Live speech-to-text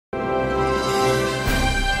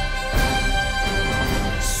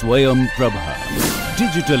Swayam Prabha.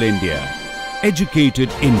 Digital India. Educated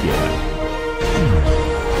India.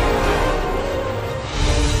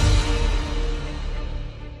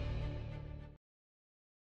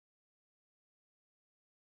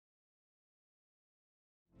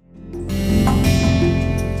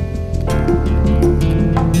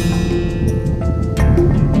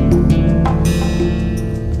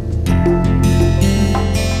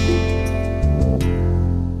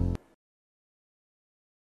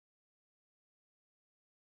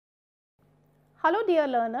 Hello dear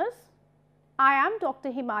learners, I am Dr.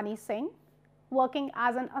 Himani Singh, working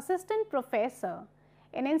as an assistant professor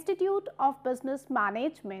in Institute of Business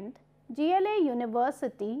Management, GLA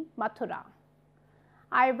University, Mathura.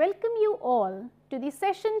 I welcome you all to the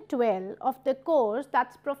session 12 of the course,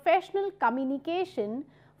 that's Professional Communication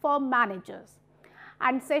for Managers,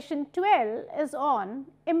 and session 12 is on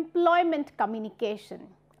employment communication.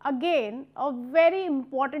 Again, a very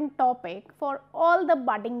important topic for all the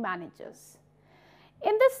budding managers.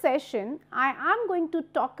 In this session, I am going to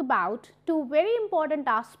talk about two very important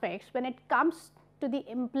aspects when it comes to the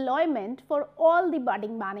employment for all the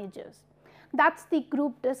budding managers. That's the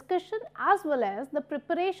group discussion as well as the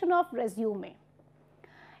preparation of resume.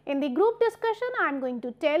 In the group discussion, I am going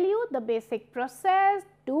to tell you the basic process,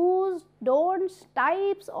 do's, don'ts,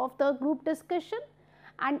 types of the group discussion,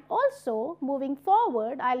 and also moving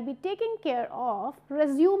forward, I will be taking care of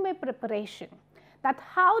resume preparation. That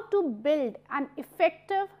how to build an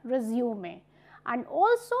effective resume, and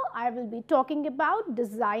also I will be talking about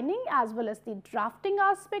designing as well as the drafting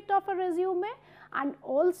aspect of a resume, and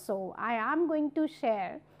also I am going to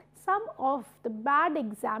share some of the bad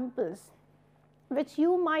examples which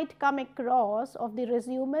you might come across of the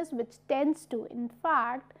resumes which tends to in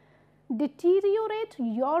fact deteriorate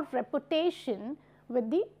your reputation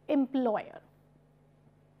with the employer.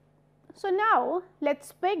 So now let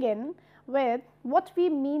us begin with what we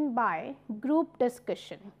mean by group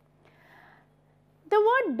discussion. The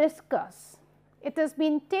word discuss, it has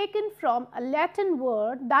been taken from a Latin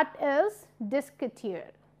word that is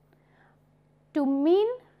discutere, to mean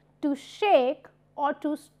to shake or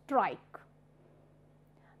to strike.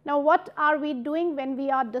 Now what are we doing when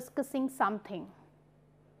we are discussing something?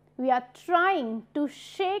 We are trying to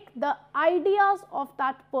shake the ideas of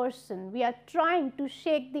that person, we are trying to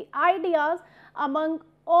shake the ideas among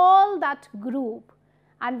all that group,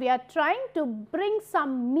 and we are trying to bring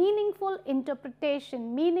some meaningful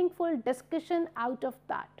interpretation, meaningful discussion out of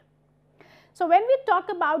that. So when we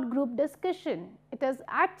talk about group discussion, it is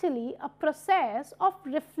actually a process of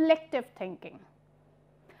reflective thinking.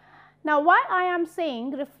 Now why I am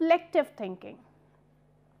saying reflective thinking?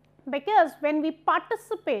 Because when we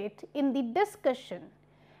participate in the discussion,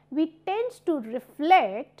 we tend to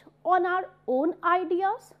reflect on our own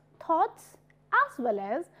ideas, thoughts, as well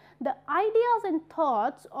as the ideas and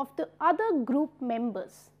thoughts of the other group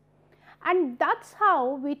members, and that is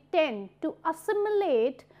how we tend to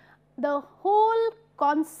assimilate the whole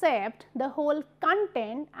concept, the whole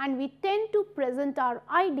content, and we tend to present our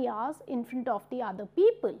ideas in front of the other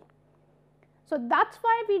people. So that is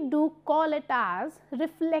why we do call it as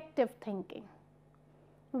reflective thinking,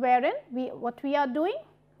 wherein what we are doing,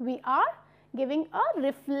 we are giving a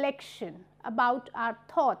reflection about our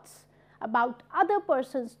thoughts, about other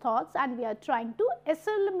person's thoughts, and we are trying to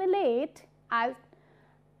assimilate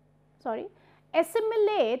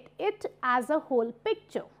it as a whole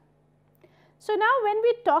picture. So now when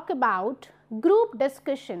we talk about group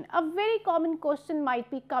discussion, a very common question might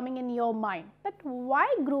be coming in your mind, that why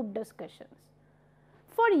group discussions?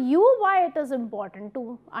 For you, why it is important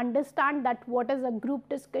to understand that what is a group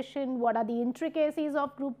discussion, what are the intricacies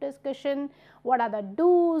of group discussion, what are the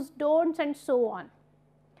do's, don'ts, and so on.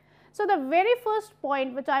 So the very first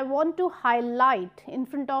point which I want to highlight in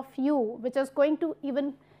front of you, which is going to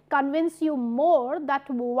even convince you more that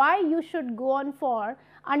why you should go on for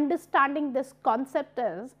understanding this concept,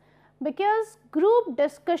 is because group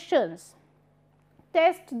discussions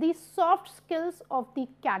test the soft skills of the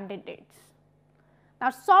candidates.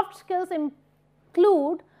 Now soft skills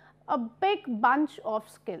include a big bunch of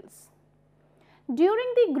skills.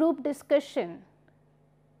 During the group discussion,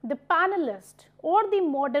 the panelist or the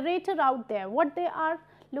moderator out there, what they are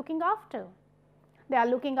looking after? They are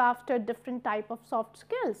looking after different type of soft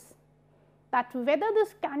skills, that whether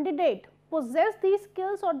this candidate possess these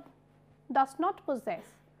skills or does not possess,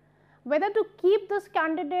 whether to keep this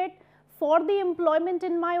candidate for the employment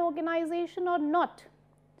in my organization or not.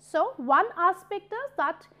 So one aspect is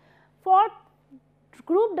that for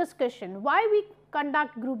group discussion, why we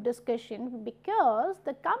conduct group discussion? Because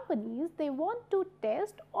the companies, they want to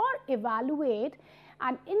test or evaluate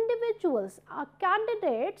and individuals,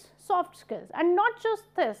 candidates' soft skills. And not just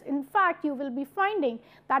this, in fact, you will be finding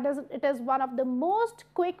that it is one of the most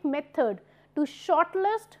quick method to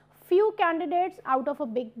shortlist few candidates out of a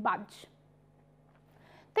big bunch.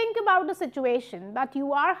 Think about the situation that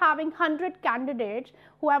you are having 100 candidates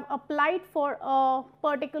who have applied for a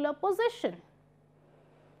particular position.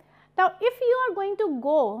 Now, if you are going to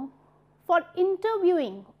go for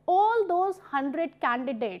interviewing all those 100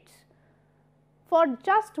 candidates for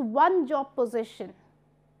just one job position,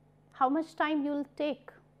 how much time you will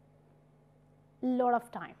take? Lot of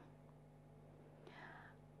time.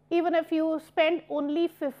 Even if you spend only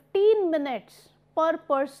 15 minutes per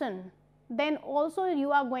person, then also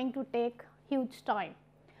you are going to take huge time.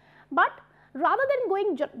 But rather than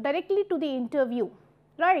going directly to the interview,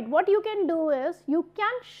 right, what you can do is you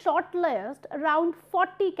can shortlist around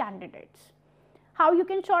 40 candidates. How you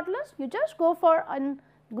can shortlist? You just go for a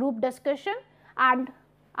group discussion, and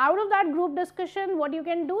out of that group discussion, what you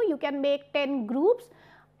can do? You can make 10 groups.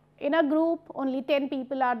 In a group, only 10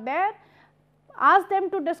 people are there. Ask them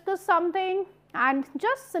to discuss something and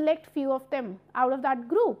just select few of them out of that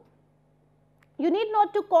group. You need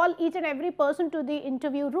not to call each and every person to the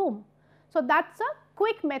interview room. So, that is a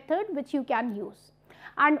quick method which you can use.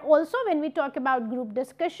 And also, when we talk about group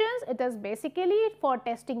discussions, it is basically for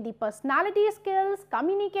testing the personality skills,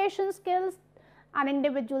 communication skills, an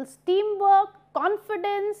individual's teamwork,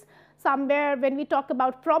 confidence, somewhere when we talk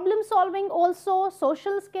about problem solving also,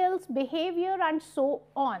 social skills, behavior and so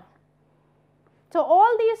on. So,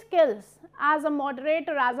 all these skills as a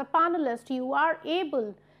moderator, as a panelist, you are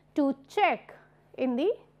able to check in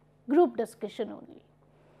the group discussion only.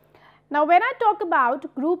 Now, when I talk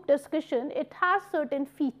about group discussion, it has certain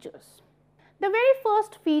features. The very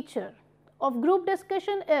first feature of group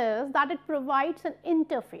discussion is that it provides an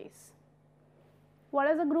interface.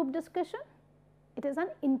 What is a group discussion? It is an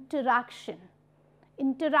interaction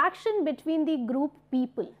between the group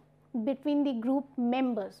people, between the group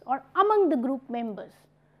members or among the group members,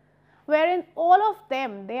 wherein all of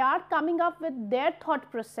them, they are coming up with their thought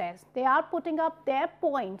process, they are putting up their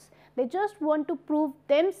points, they just want to prove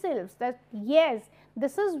themselves that yes,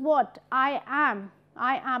 this is what I am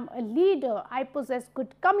a leader, I possess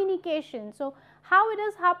good communication. So, how it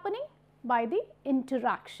is happening? By the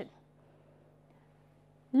interaction.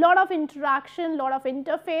 Lot of interaction, lot of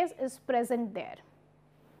interface is present there.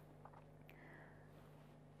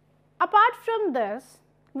 Apart from this,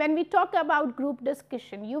 when we talk about group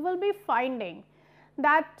discussion, you will be finding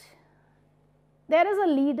that there is a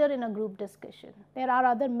leader in a group discussion. There are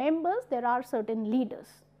other members, there are certain leaders.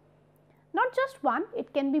 Not just one,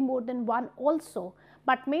 it can be more than one also,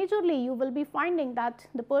 but majorly you will be finding that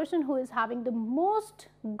the person who is having the most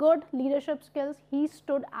good leadership skills, he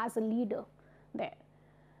stood as a leader there.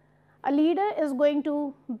 A leader is going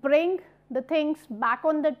to bring the things back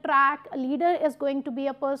on the track. A leader is going to be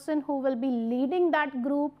a person who will be leading that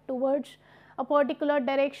group towards a particular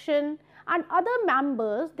direction, and other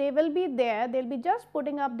members, they will be there, they will be just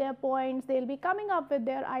putting up their points, they will be coming up with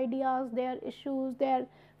their ideas, their issues, their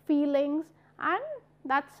feelings, and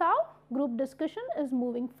that is how group discussion is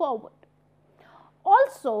moving forward.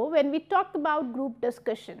 Also, when we talk about group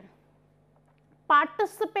discussion,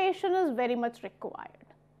 participation is very much required.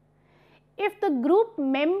 If the group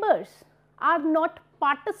members are not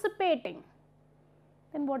participating,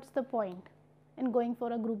 then what is the point in going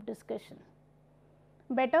for a group discussion?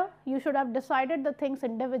 Better you should have decided the things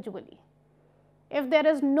individually. If there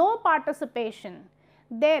is no participation,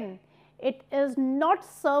 then it is not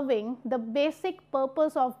serving the basic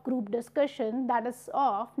purpose of group discussion, that is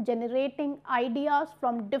of generating ideas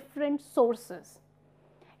from different sources.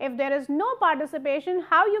 If there is no participation,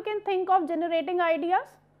 how you can think of generating ideas?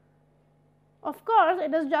 Of course,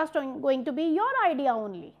 it is just going to be your idea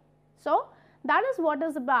only. So, that is what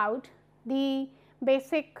is about the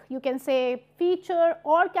basic, you can say, feature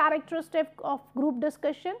or characteristic of group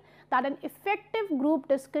discussion, that an effective group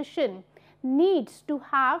discussion needs to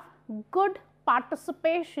have good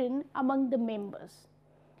participation among the members.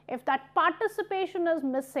 If that participation is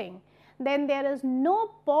missing, then there is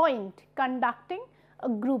no point conducting a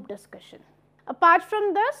group discussion. Apart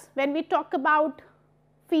from this, when we talk about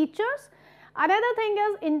features, another thing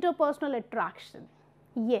is interpersonal attraction.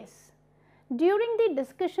 Yes, during the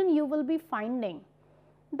discussion you will be finding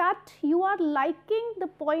that you are liking the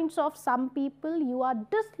points of some people, you are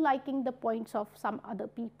disliking the points of some other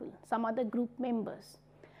people, some other group members.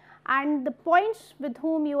 And the points with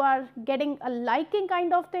whom you are getting a liking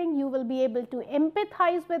kind of thing, you will be able to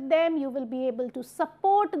empathize with them, you will be able to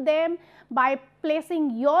support them by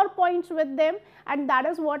placing your points with them, and that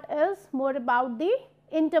is what is more about the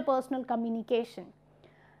interpersonal communication.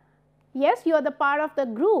 Yes, you are the part of the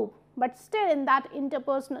group, but still in that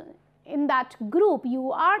group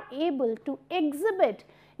you are able to exhibit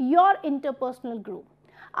your interpersonal group,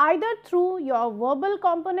 either through your verbal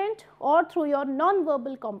component or through your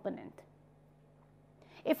non-verbal component.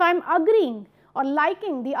 If I am agreeing or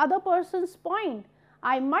liking the other person's point,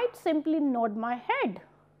 I might simply nod my head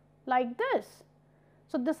like this.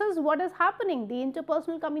 So, this is what is happening, the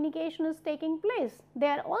interpersonal communication is taking place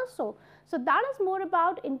there also. So, that is more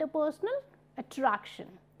about interpersonal attraction.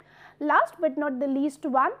 Last but not the least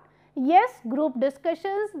one, yes, group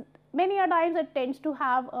discussions, many a times it tends to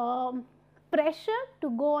have pressure to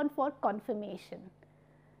go on for confirmation.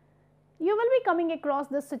 You will be coming across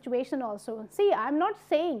this situation also. See, I am not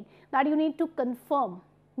saying that you need to confirm,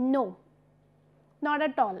 no, not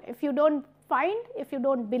at all. If you don't find, if you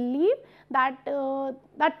don't believe that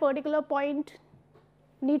that particular point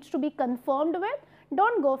needs to be confirmed with,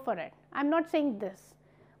 don't go for it. I am not saying this.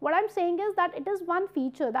 What I am saying is that it is one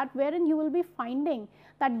feature that wherein you will be finding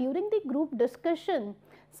that during the group discussion,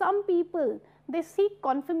 some people they seek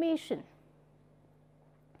confirmation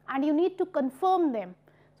and you need to confirm them.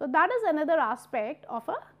 So, that is another aspect of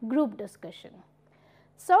a group discussion.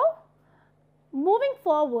 So, moving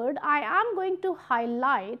forward, I am going to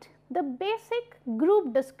highlight the basic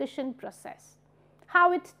group discussion process,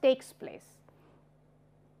 how it takes place.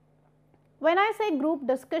 When I say group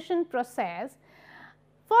discussion process,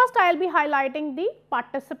 first I will be highlighting the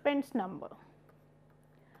participants number.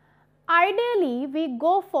 Ideally, we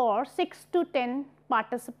go for 6 to 10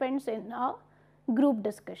 participants in a group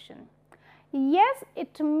discussion. Yes,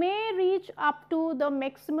 it may reach up to the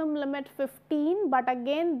maximum limit 15, but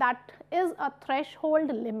again that is a threshold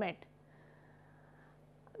limit.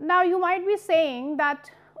 Now, you might be saying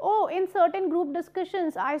that, oh, in certain group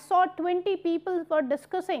discussions, I saw 20 people were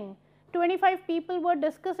discussing, 25 people were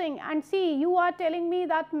discussing, and see, you are telling me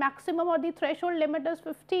that maximum or the threshold limit is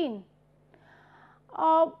 15.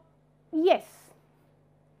 Yes,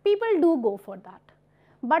 people do go for that,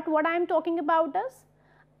 but what I am talking about is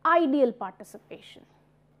ideal participation.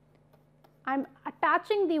 I am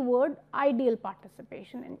attaching the word ideal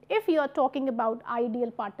participation, and if you are talking about ideal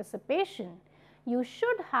participation, you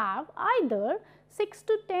should have either 6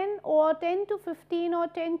 to 10 or 10 to 15 or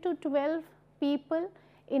 10 to 12 people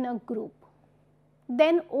in a group.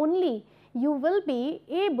 Then only you will be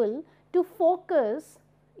able to focus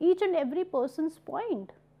each and every person's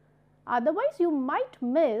point. Otherwise, you might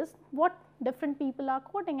miss what different people are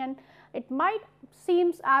quoting, and it might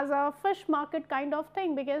seems as a fish market kind of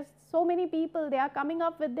thing, because so many people they are coming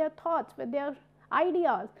up with their thoughts, with their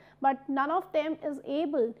ideas, but none of them is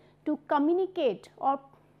able to communicate or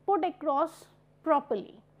put across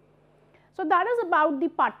properly. So, that is about the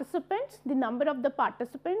participants, the number of the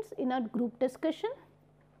participants in a group discussion.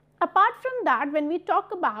 Apart from that, when we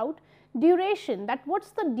talk about duration, that what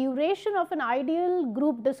is the duration of an ideal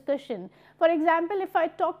group discussion. For example, if I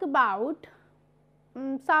talk about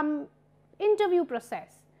some interview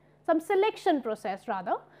process, some selection process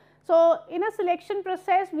rather. So, in a selection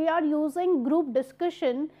process, we are using group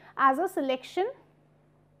discussion as a selection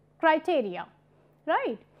criteria,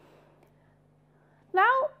 right.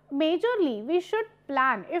 Now, majorly we should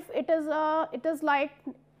plan, if it is like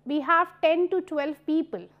we have 10 to 12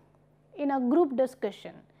 people in a group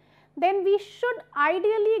discussion, then we should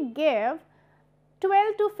ideally give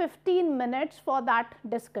 12 to 15 minutes for that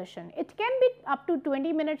discussion. It can be up to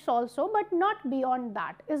 20 minutes also, but not beyond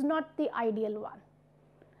that is not the ideal one.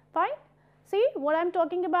 Fine. See, what I am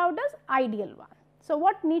talking about is ideal one. So,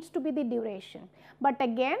 what needs to be the duration? But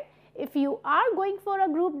again, if you are going for a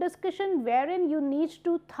group discussion wherein you need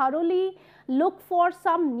to thoroughly look for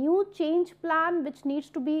some new change plan which needs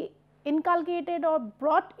to be inculcated or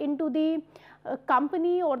brought into the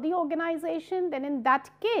company or the organization, then in that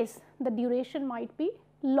case the duration might be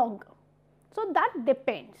longer. So, that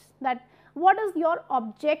depends that what is your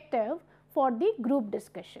objective for the group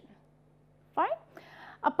discussion. Fine.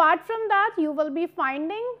 Apart from that, you will be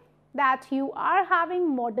finding that you are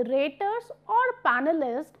having moderators or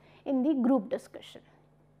panelists in the group discussion.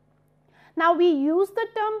 Now, we use the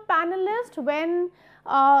term panelist when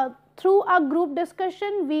through a group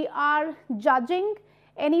discussion we are judging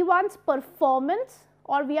anyone's performance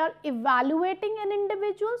or we are evaluating an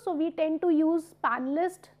individual. So, we tend to use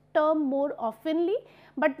panelist term more oftenly,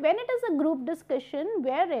 but when it is a group discussion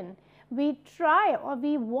wherein we try or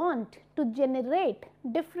we want to generate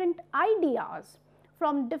different ideas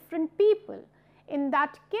from different people, in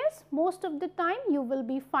that case most of the time you will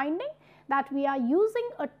be finding that we are using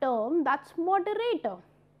a term that is moderator,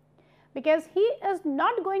 because he is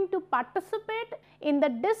not going to participate in the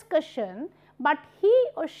discussion, but he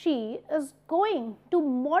or she is going to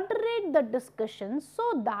moderate the discussion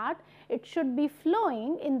so that it should be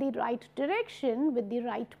flowing in the right direction with the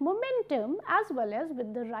right momentum as well as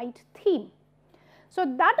with the right theme. So,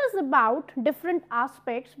 that is about different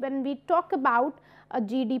aspects when we talk about a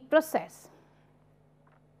GD process.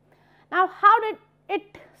 Now, how did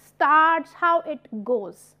it starts, how it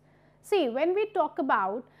goes? See, when we talk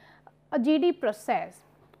about a GD process,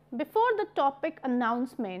 before the topic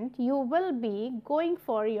announcement, you will be going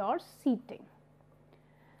for your seating.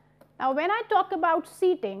 Now, when I talk about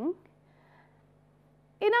seating,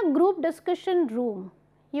 in a group discussion room,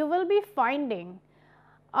 you will be finding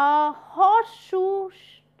a horseshoe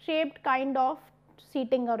shaped kind of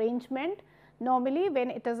seating arrangement normally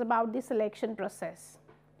when it is about the selection process,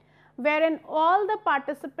 wherein all the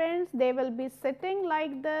participants, they will be sitting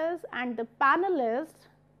like this, and the panelists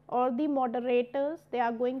or the moderators, they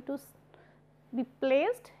are going to be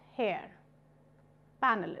placed here,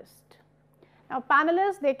 panelist. Now,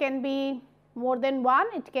 panelists, they can be more than one,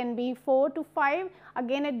 it can be 4 to 5,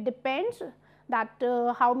 again it depends that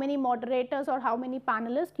how many moderators or how many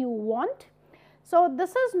panelists you want. So,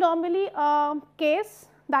 this is normally a case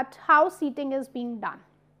that how seating is being done.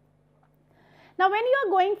 Now, when you are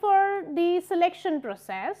going for the selection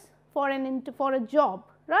process for a job,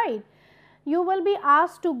 right, you will be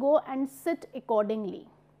asked to go and sit accordingly.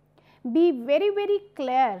 Be very, very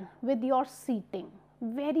clear with your seating,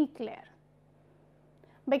 very clear,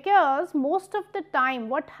 because most of the time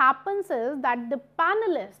what happens is that the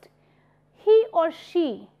panelist, he or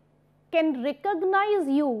she can recognize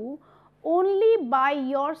you only by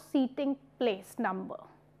your seating place number.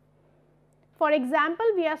 For example,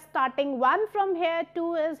 we are starting 1 from here,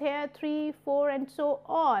 2 is here, 3, 4 and so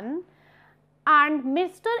on, and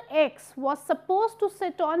Mr. X was supposed to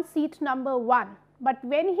sit on seat number 1, but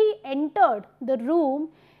when he entered the room,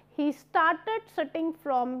 he started sitting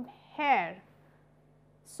from here.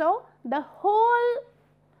 So, the whole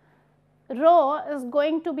row is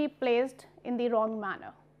going to be placed in the wrong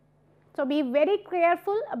manner. So, be very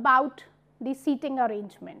careful about the seating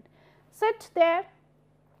arrangement. Sit there.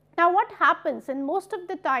 Now, what happens in most of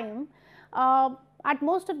the time at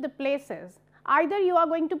most of the places, either you are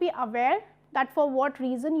going to be aware that for what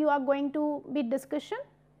reason you are going to be discussion,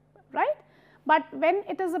 right, but when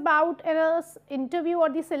it is about an interview or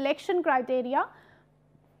the selection criteria,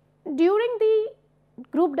 during the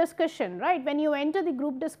group discussion, right, when you enter the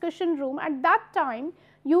group discussion room, at that time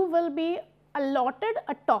you will be allotted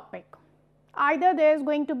a topic. Either there is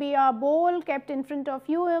going to be a bowl kept in front of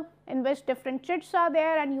you in which different chits are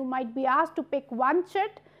there, and you might be asked to pick one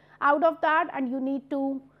chit out of that, and you need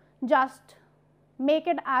to just make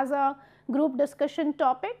it as a group discussion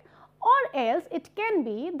topic, or else it can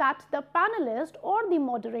be that the panelist or the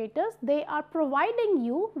moderators, they are providing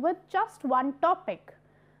you with just one topic.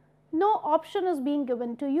 No option is being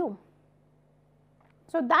given to you.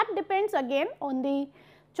 So, that depends again on the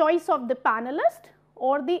choice of the panelist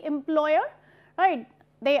or the employer, right.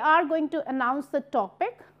 They are going to announce the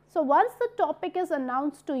topic. So, once the topic is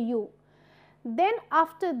announced to you, then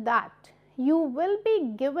after that you will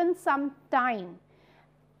be given some time,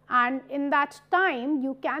 and in that time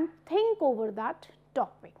you can think over that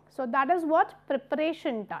topic. So, that is what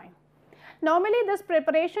preparation time. Normally this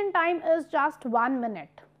preparation time is just 1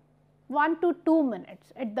 minute, 1 to 2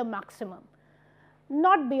 minutes at the maximum,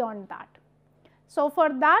 not beyond that. So, for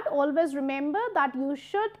that always remember that you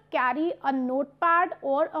should carry a notepad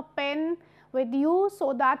or a pen with you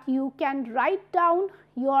so that you can write down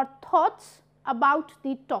your thoughts about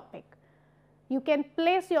the topic. You can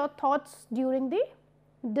place your thoughts during the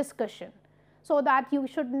discussion, so that you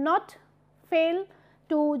should not fail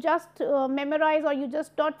to just memorize, or you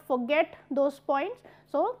just not forget those points.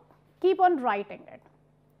 So, keep on writing it,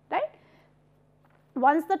 right.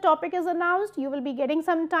 Once the topic is announced, you will be getting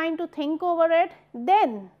some time to think over it,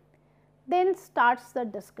 then starts the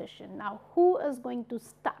discussion. Now, who is going to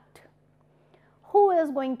start? Who is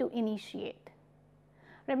going to initiate?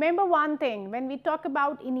 Remember one thing, when we talk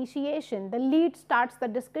about initiation, the lead starts the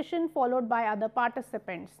discussion followed by other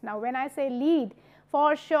participants. Now, when I say lead,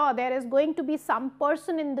 for sure there is going to be some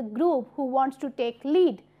person in the group who wants to take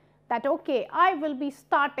lead, that okay, I will be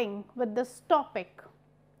starting with this topic,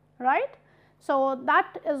 right. So,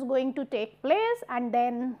 that is going to take place, and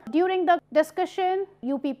then during the discussion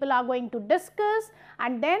you people are going to discuss,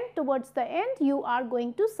 and then towards the end you are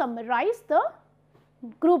going to summarize the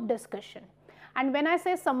group discussion. And when I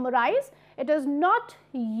say summarize, it is not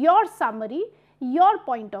your summary, your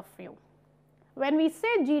point of view. When we say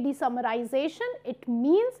GD summarization, it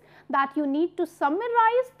means that you need to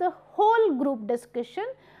summarize the whole group discussion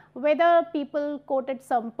whether people quoted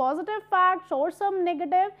some positive facts or some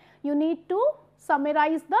negative, you need to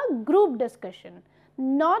summarize the group discussion,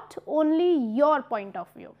 not only your point of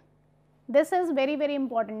view. This is very, very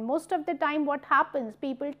important. Most of the time what happens,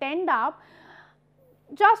 people tend up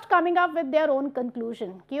just coming up with their own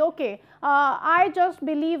conclusion. Okay, I just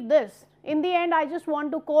believe this. In the end, I just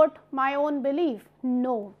want to quote my own belief.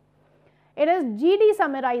 No, it is GD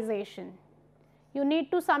summarization. You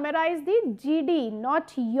need to summarize the GD,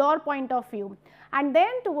 not your point of view. And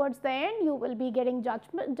then towards the end, you will be getting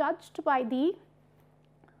judged by the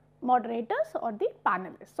moderators or the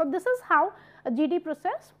panelists. So, this is how a GD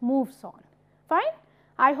process moves on. Fine.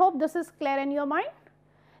 I hope this is clear in your mind.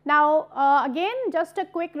 Now, again just a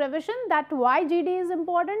quick revision that why GD is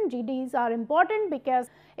important. GDs are important because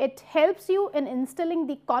it helps you in instilling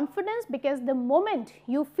the confidence, because the moment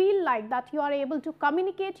you feel like that you are able to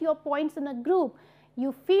communicate your points in a group,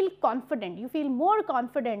 you feel confident, you feel more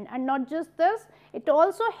confident. And not just this, it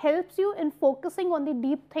also helps you in focusing on the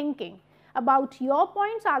deep thinking about your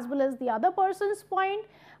points as well as the other person's point.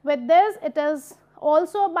 With this, it is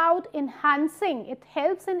also about enhancing, it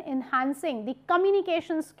helps in enhancing the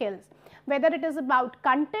communication skills, whether it is about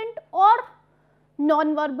content or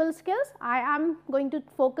non-verbal skills. I am going to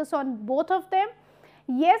focus on both of them.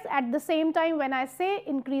 Yes, at the same time, when I say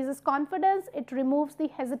increases confidence, it removes the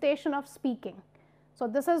hesitation of speaking. So,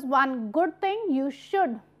 this is one good thing. You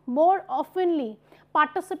should more oftenly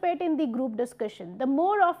participate in the group discussion. The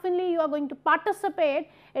more oftenly you are going to participate,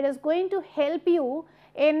 it is going to help you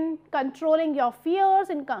in controlling your fears,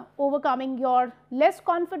 in overcoming your less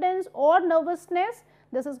confidence or nervousness.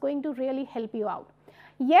 This is going to really help you out.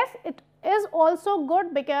 Yes, it is also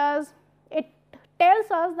good because it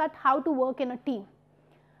tells us that how to work in a team,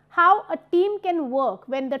 how a team can work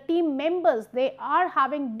when the team members, they are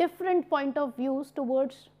having different point of views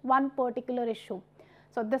towards one particular issue.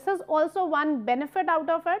 So, this is also one benefit out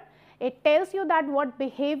of it. It tells you that what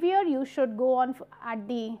behavior you should go on at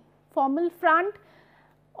the formal front.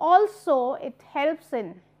 Also, it helps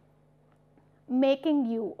in making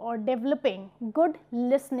you or developing good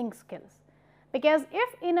listening skills, because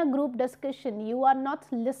if in a group discussion you are not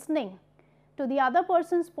listening to the other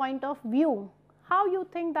person's point of view, how you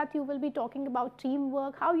think that you will be talking about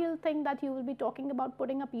teamwork, how you will think that you will be talking about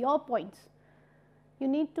putting up your points. You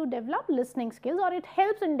need to develop listening skills, or it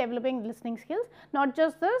helps in developing listening skills. Not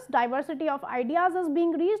just this, diversity of ideas is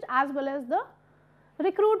being reached, as well as the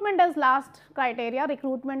recruitment as last criteria,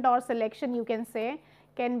 recruitment or selection you can say,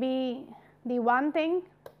 can be the one thing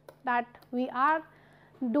that we are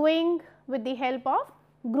doing with the help of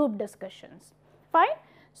group discussions. Fine.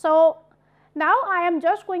 So, now I am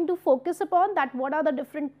just going to focus upon that what are the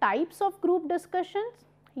different types of group discussions.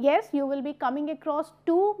 Yes, you will be coming across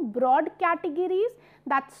two broad categories,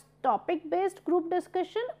 that's topic based group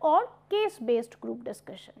discussion or case based group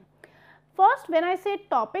discussion. First, when I say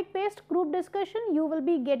topic based group discussion, you will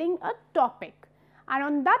be getting a topic, and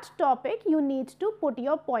on that topic you need to put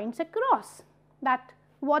your points across, that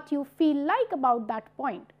what you feel like about that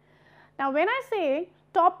point. Now, when I say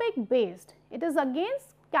topic based, it is again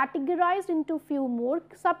categorized into few more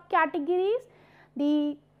subcategories.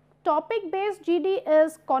 The topic based GD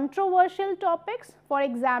is controversial topics. For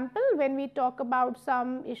example, when we talk about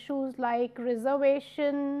some issues like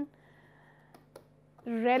reservation,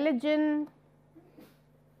 religion,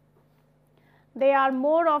 they are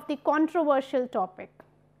more of the controversial topic.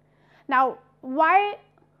 Now, why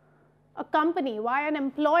a company, why an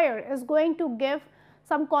employer is going to give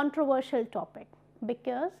some controversial topic?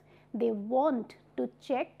 Because they want to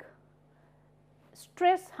check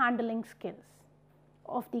stress handling skills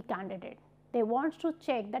of the candidate. They want to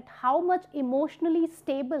check that how much emotionally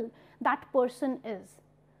stable that person is.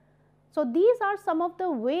 So, these are some of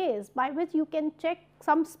the ways by which you can check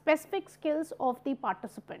some specific skills of the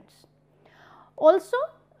participants. Also,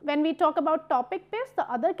 when we talk about topic based,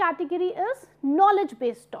 the other category is knowledge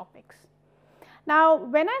based topics. Now,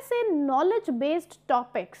 when I say knowledge based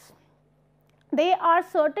topics, they are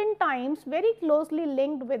certain times very closely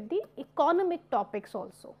linked with the economic topics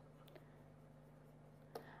also,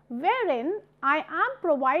 wherein I am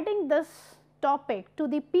providing this topic to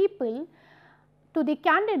the people, to the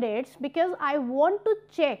candidates, because I want to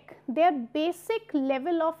check their basic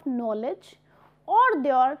level of knowledge or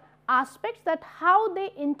their aspects, that how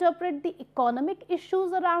they interpret the economic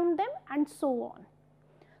issues around them and so on.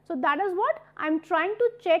 So, that is what I am trying to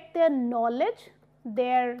check, their knowledge,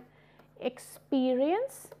 their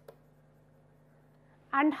experience,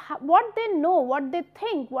 and what they know, what they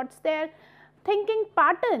think, what is their thinking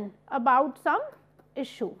pattern about some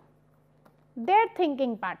issue, their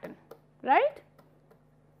thinking pattern, right.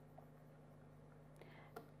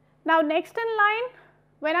 Now, next in line,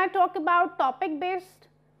 when I talk about topic based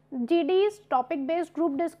GDs, topic based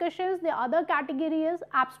group discussions, the other category is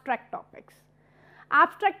abstract topics.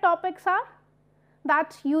 Abstract topics are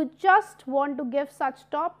that you just want to give such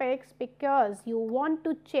topics because you want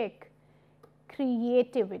to check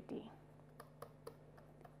creativity,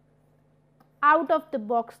 out of the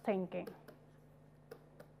box thinking,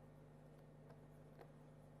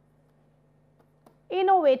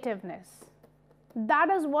 innovativeness. That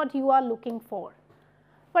is what you are looking for.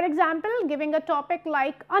 For example, giving a topic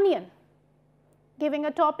like onion, giving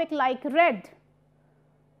a topic like red.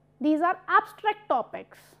 These are abstract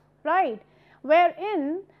topics, right?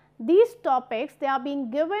 Wherein these topics, they are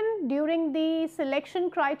being given during the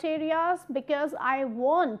selection criteria because I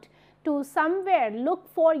want to somewhere look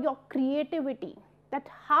for your creativity, that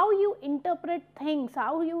how you interpret things,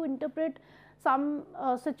 how you interpret some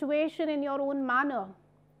situation in your own manner.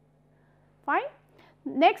 Fine.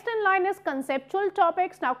 Next in line is conceptual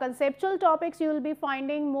topics. Now, conceptual topics you will be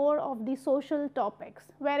finding more of the social topics,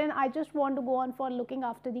 wherein I just want to go on for looking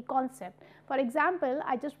after the concept. For example,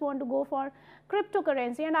 I just want to go for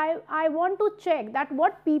cryptocurrency and I want to check that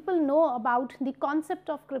what people know about the concept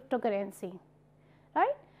of cryptocurrency,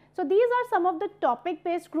 right. So, these are some of the topic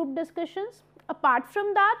based group discussions. Apart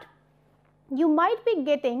from that, you might be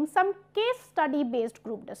getting some case study based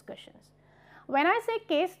group discussions. When I say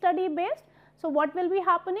case study based, so what will be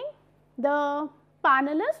happening? The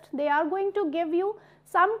panelists, they are going to give you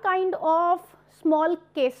some kind of small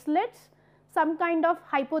caselets, some kind of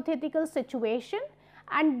hypothetical situation,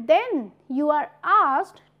 and then you are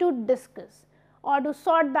asked to discuss or to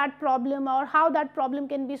sort that problem, or how that problem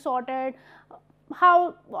can be sorted,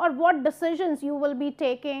 how or what decisions you will be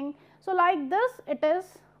taking. So, like this it is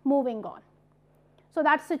moving on. So,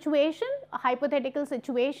 that situation, a hypothetical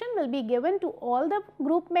situation will be given to all the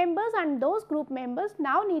group members, and those group members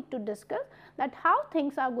now need to discuss that how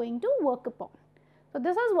things are going to work upon. So,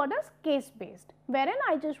 this is what is case based, wherein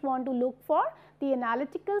I just want to look for the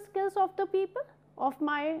analytical skills of the people, of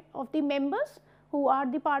the members who are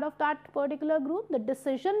the part of that particular group, the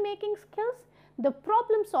decision making skills, the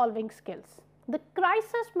problem solving skills, the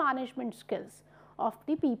crisis management skills of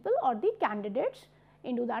the people or the candidates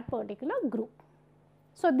into that particular group.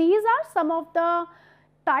 So, these are some of the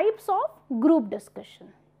types of group discussion.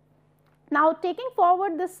 Now, taking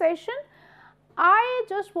forward this session, I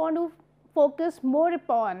just want to focus more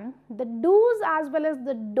upon the do's as well as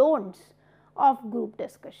the don'ts of group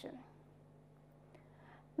discussion.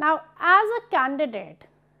 Now, as a candidate,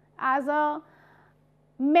 as a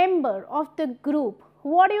member of the group,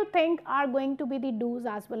 what do you think are going to be the do's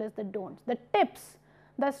as well as the don'ts, the tips,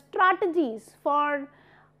 the strategies for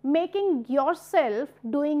making yourself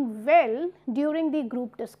doing well during the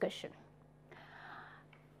group discussion?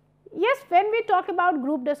 Yes, when we talk about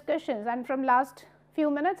group discussions, and from last few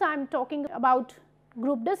minutes I am talking about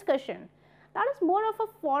group discussion, that is more of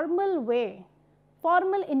a formal way,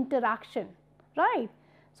 formal interaction, right.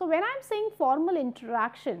 So, when I am saying formal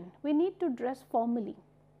interaction, we need to dress formally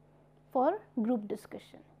for group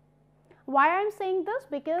discussion. Why I am saying this?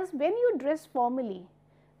 Because when you dress formally,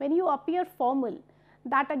 when you appear formal,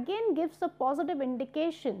 that again gives a positive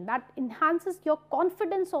indication, that enhances your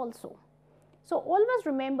confidence also. So, always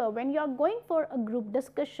remember, when you are going for a group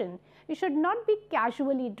discussion, you should not be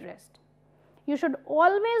casually dressed. You should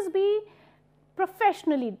always be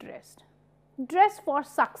professionally dressed. Dress for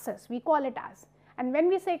success, we call it as. And when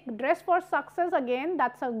we say dress for success, again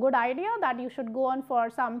that is a good idea, that you should go on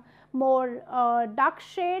for some more dark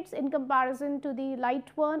shades in comparison to the light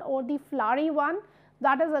one or the flowery one.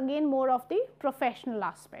 That is again more of the professional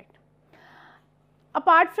aspect.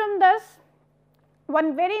 Apart from this,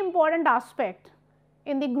 one very important aspect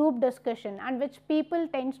in the group discussion, and which people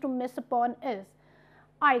tends to miss upon, is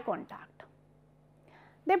eye contact.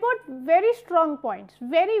 They put very strong points,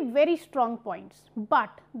 very strong points, but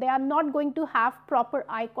they are not going to have proper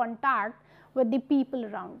eye contact with the people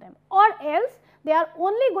around them, or else they are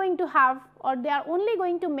only going to have, or they are only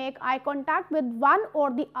going to make eye contact with one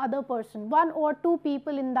or the other person, one or two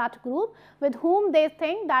people in that group with whom they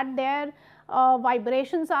think that their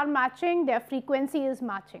vibrations are matching, their frequency is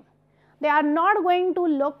matching. They are not going to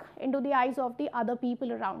look into the eyes of the other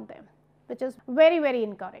people around them, which is very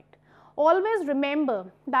incorrect. Always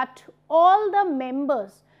remember that all the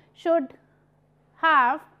members should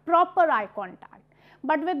have proper eye contact.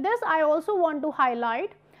 But with this, I also want to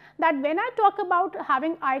highlight that when I talk about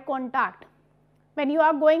having eye contact, when you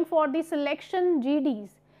are going for the selection GDs,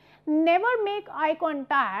 never make eye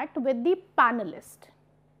contact with the panelist.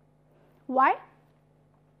 Why?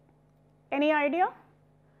 Any idea?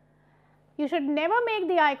 You should never make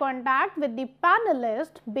the eye contact with the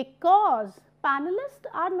panelist, because panelists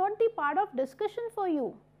are not the part of discussion for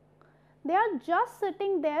you. They are just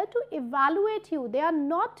sitting there to evaluate you. They are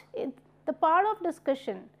not the part of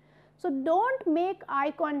discussion. So, do not make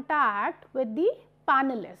eye contact with the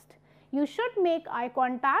panelist. You should make eye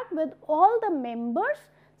contact with all the members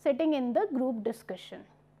sitting in the group discussion.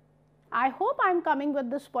 I hope I am coming with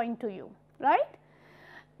this point to you, right?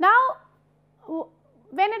 Now,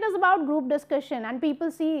 when it is about group discussion and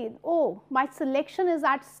people see, oh, my selection is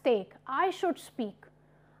at stake, I should speak.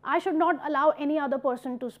 I should not allow any other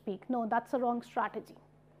person to speak. No, that is a wrong strategy.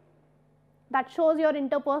 That shows your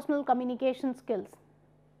interpersonal communication skills.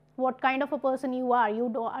 What kind of a person you are.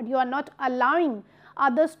 You are not allowing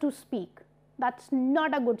others to speak. That is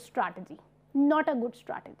not a good strategy. Not a good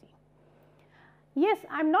strategy. Yes,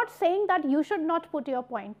 I am not saying that you should not put your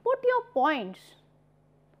point. Put your points.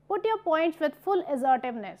 Put your points with full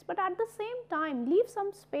assertiveness. But at the same time, leave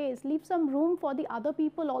some space, leave some room for the other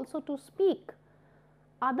people also to speak.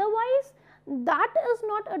 Otherwise, that is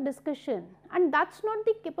not a discussion, and that is not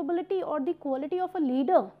the capability or the quality of a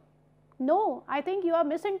leader. No, I think you are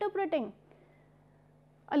misinterpreting.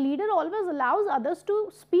 A leader always allows others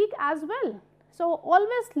to speak as well. So,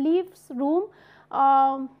 always leaves room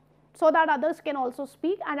so that others can also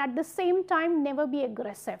speak, and at the same time never be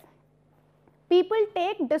aggressive. People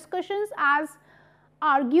take discussions as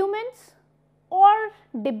arguments or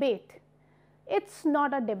debate. It is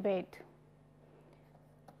not a debate.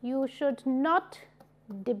 You should not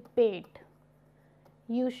debate.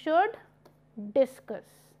 You should discuss.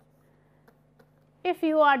 If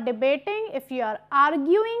you are debating, if you are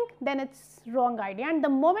arguing, then it is wrong idea, and the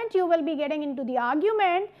moment you will be getting into the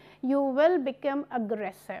argument, you will become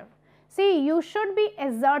aggressive. See, you should be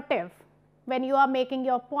assertive when you are making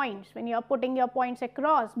your points, when you are putting your points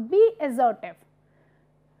across. Be assertive.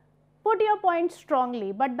 Put your points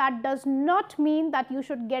strongly, but that does not mean that you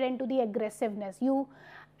should get into the aggressiveness. You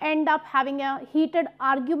end up having a heated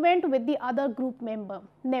argument with the other group member.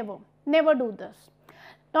 Never, never do this.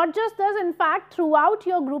 Not just this, in fact, throughout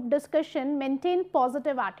your group discussion, maintain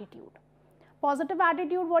positive attitude. Positive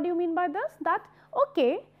attitude, what do you mean by this? That,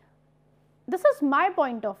 okay, this is my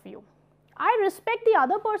point of view. I respect the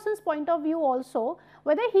other person's point of view also,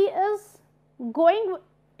 whether he is going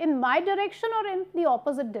in my direction or in the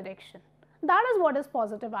opposite direction. That is what is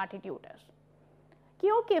positive attitude is.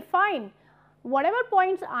 Okay, fine. Whatever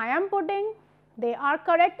points I am putting, they are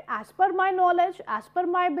correct as per my knowledge, as per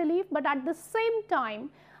my belief, but at the same time,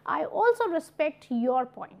 I also respect your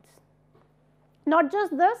points. Not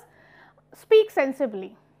just this, speak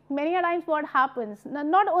sensibly. Many a times what happens,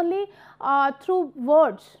 not only through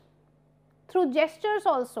words, through gestures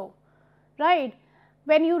also, right?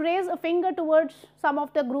 When you raise a finger towards some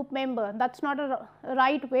of the group member, that is not a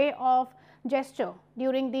right way of gesture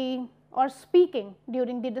during the, or speaking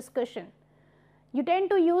during the discussion. You tend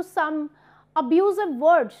to use some abusive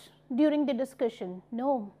words during the discussion.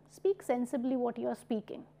 No, speak sensibly what you are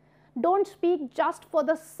speaking. Don't speak just for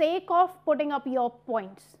the sake of putting up your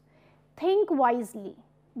points. Think wisely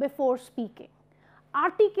before speaking.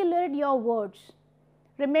 Articulate your words.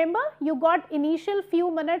 Remember, you got initial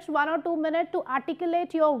few minutes, 1 or 2 minutes to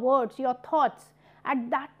articulate your words, your thoughts. At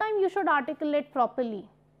that time, you should articulate properly.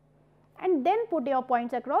 And then put your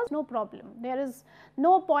points across, no problem. There is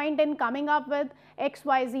no point in coming up with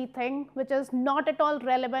XYZ thing which is not at all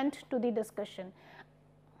relevant to the discussion.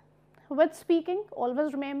 With speaking,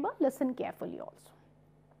 always remember, listen carefully also.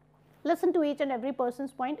 Listen to each and every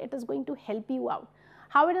person's point, it is going to help you out.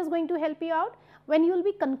 How it is going to help you out? When you will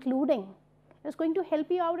be concluding, it is going to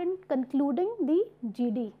help you out in concluding the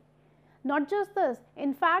GD. Not just this,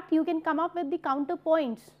 in fact, you can come up with the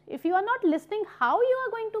counterpoints. If you are not listening, how you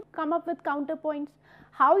are going to come up with counterpoints?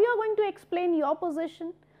 How you are going to explain your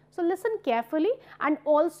position? So, listen carefully and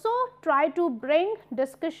also try to bring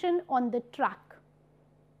discussion on the track.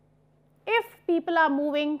 If people are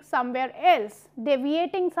moving somewhere else,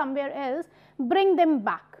 deviating somewhere else, bring them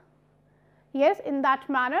back. Yes, in that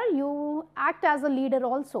manner, you act as a leader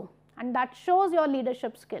also, and that shows your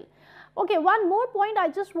leadership skill. Okay, one more point I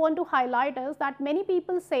just want to highlight is that many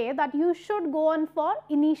people say that you should go on for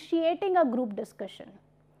initiating a group discussion.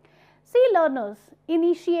 See learners,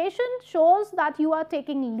 initiation shows that you are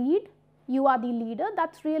taking lead, you are the leader,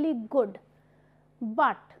 that's really good.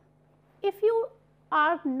 But if you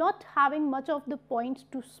are not having much of the points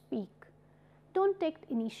to speak, don't take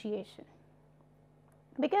initiation,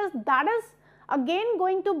 because that is again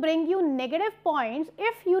going to bring you negative points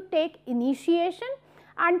if you take initiation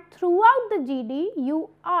and throughout the GD you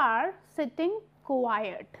are sitting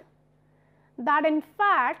quiet. that in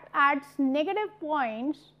fact adds negative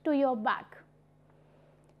points to your back.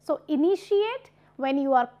 So, initiate when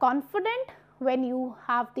you are confident, when you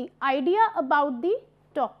have the idea about the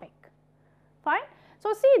topic. Fine.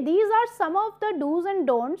 So, see, these are some of the do's and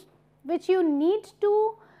don'ts which you need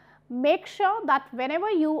to make sure that whenever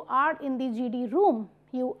you are in the GD room,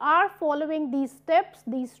 you are following these steps,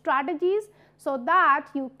 these strategies, so that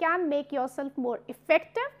you can make yourself more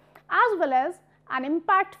effective as well as an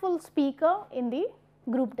impactful speaker in the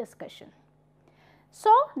group discussion.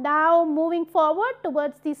 So, now moving forward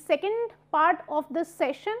towards the second part of this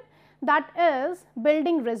session, that is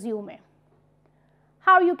building resume.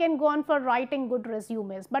 How you can go on for writing good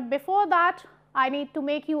resumes. But before that, I need to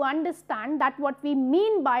make you understand that what we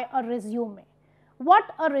mean by a resume.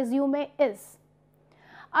 What a resume is.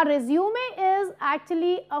 A resume is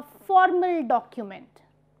actually a formal document.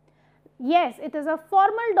 Yes, it is a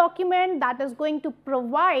formal document that is going to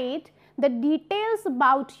provide the details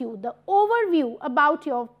about you, the overview about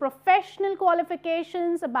your professional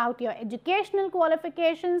qualifications, about your educational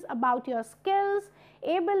qualifications, about your skills,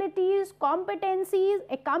 abilities, competencies,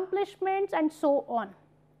 accomplishments, and so on.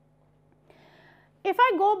 If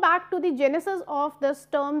I go back to the genesis of this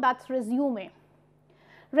term, that's resume.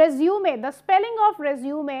 Resume, the spelling of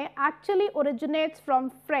resume actually originates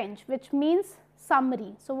from French, which means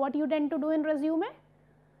summary. So, what you tend to do in resume?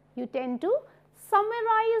 You tend to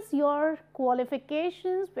summarize your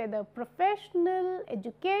qualifications, whether professional,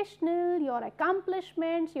 educational, your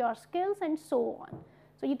accomplishments, your skills, and so on.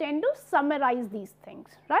 So, you tend to summarize these things,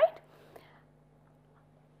 right?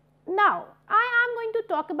 Now, I am going to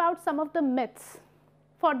talk about some of the myths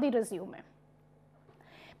for the resume.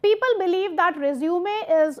 People believe that resume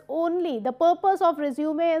is only, the purpose of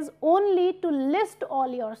resume is only to list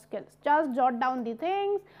all your skills. Just jot down the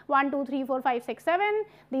things, 1, 2, 3, 4, 5, 6, 7,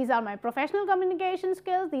 these are my professional communication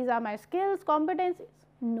skills, these are my skills, competencies.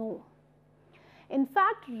 No. In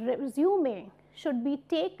fact, resume should be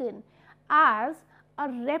taken as a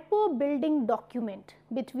rapport building document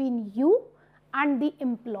between you and the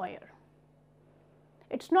employer.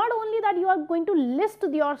 It's not only that you are going to list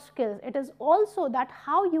your skills, it is also that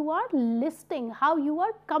how you are listing, how you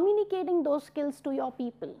are communicating those skills to your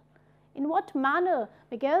people. In what manner?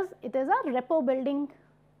 Because it is a rapport building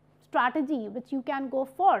strategy which you can go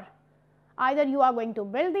for. Either you are going to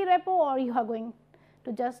build the rapport or you are going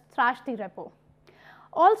to just thrash the rapport.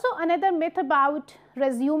 Also, another myth about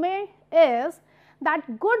resume is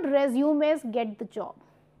that good resumes get the job.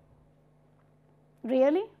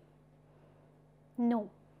 Really?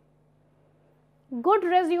 No. Good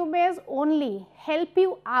resumes only help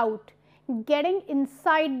you out getting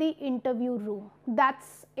inside the interview room.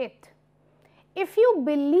 That's it. If you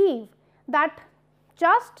believe that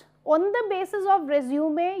just on the basis of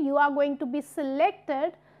resume you are going to be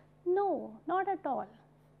selected, no, not at all.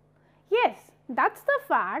 Yes, that's the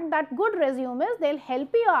fact that good resumes, they'll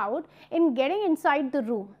help you out in getting inside the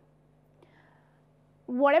room.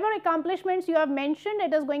 Whatever accomplishments you have mentioned,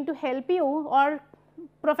 it is going to help you, or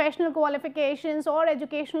professional qualifications or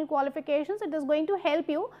educational qualifications, it is going to help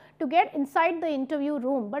you to get inside the interview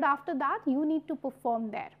room, but after that you need to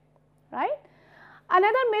perform there, right?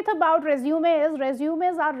 Another myth about resume is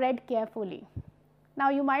resumes are read carefully. Now,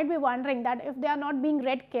 you might be wondering that if they are not being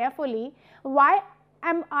read carefully, why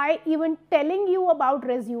am I even telling you about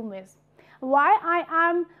resumes? Why I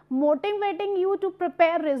am motivating you to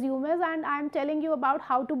prepare resumes and I am telling you about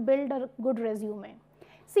how to build a good resume?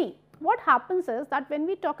 See, what happens is that when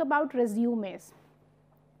we talk about resumes,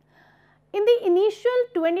 in the initial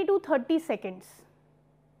 20 to 30 seconds,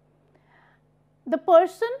 the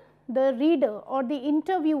person, the reader or the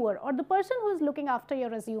interviewer or the person who is looking after your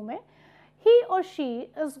resume, he or she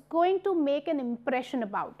is going to make an impression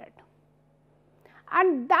about it.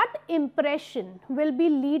 And that impression will be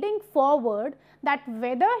leading forward that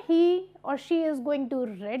whether he or she is going to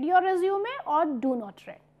read your resume or do not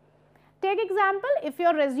read. Take example, if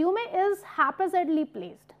your resume is haphazardly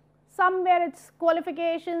placed, somewhere it's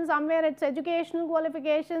qualifications, somewhere it's educational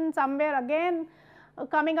qualifications, somewhere again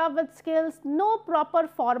coming up with skills, no proper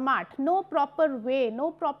format, no proper way,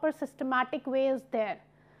 no proper systematic way is there.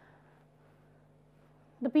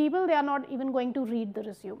 The people, they are not even going to read the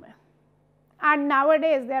resume. And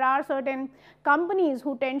nowadays, there are certain companies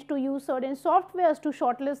who tend to use certain softwares to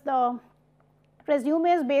shortlist the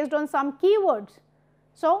resumes based on some keywords.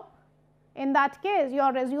 So, in that case,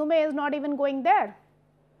 your resume is not even going there.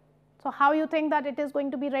 So, how you think that it is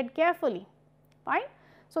going to be read carefully, right?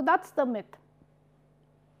 So, that's the myth.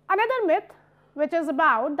 Another myth which is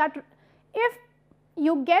about that if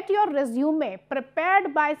you get your resume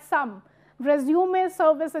prepared by some resume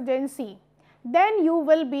service agency, then you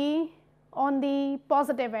will be on the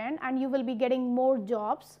positive end and you will be getting more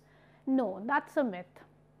jobs. No, that's a myth.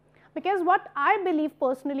 Because what I believe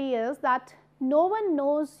personally is that no one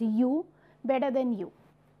knows you better than you.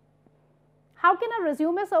 How can a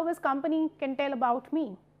resume service company can tell about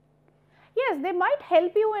me? Yes, they might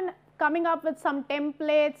help you in coming up with some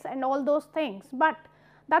templates and all those things, but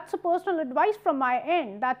that's a personal advice from my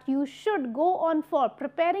end that you should go on for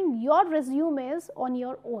preparing your resumes on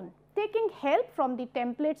your own. Taking help from the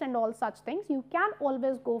templates and all such things, you can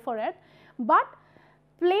always go for it, but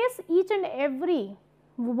place each and every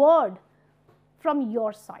word from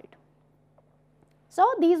your side. So,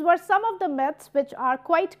 these were some of the myths which are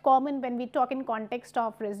quite common when we talk in context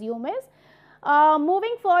of resumes.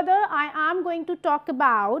 Moving further, I am going to talk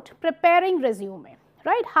about preparing resume,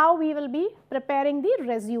 right? How we will be preparing the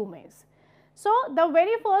resumes. So, the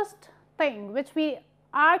very first thing which we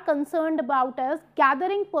are concerned about is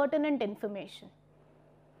gathering pertinent information.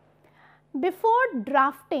 Before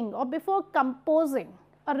drafting or before composing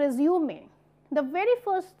a resume, the very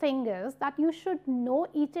first thing is that you should know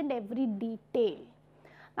each and every detail.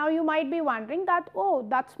 Now, you might be wondering that, oh,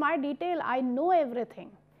 that's my detail, I know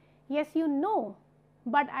everything. Yes, you know,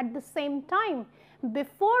 but at the same time,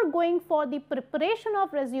 before going for the preparation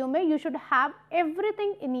of resume, you should have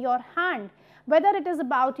everything in your hand, whether it is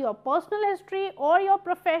about your personal history or your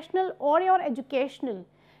professional or your educational.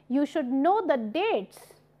 You should know the dates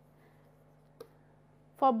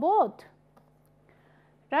for both,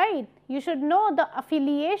 right? You should know the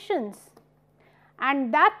affiliations,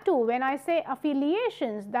 and that too, when I say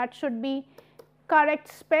affiliations, that should be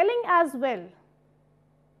correct spelling as well.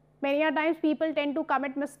 Many a times people tend to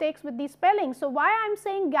commit mistakes with the spelling. So, why I am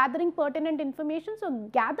saying gathering pertinent information? So,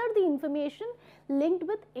 gather the information linked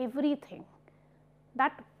with everything,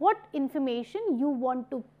 that what information you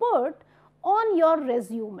want to put on your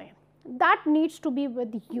resume, that needs to be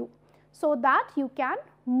with you so that you can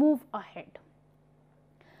move ahead.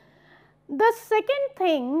 The second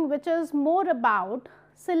thing, which is more about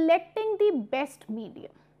selecting the best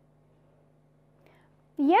medium.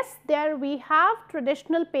 Yes, there we have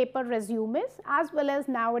traditional paper resumes, as well as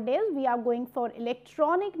nowadays we are going for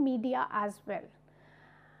electronic media as well.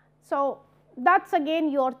 So, that's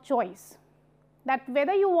again your choice, that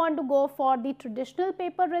whether you want to go for the traditional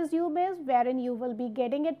paper resumes wherein you will be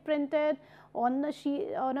getting it printed on a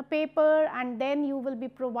sheet, on a paper, and then you will be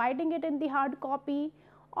providing it in the hard copy,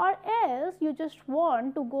 or else you just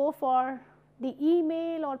want to go for the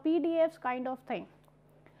email or PDFs kind of thing,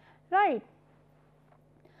 right?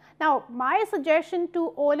 Now, my suggestion to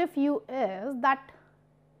all of you is that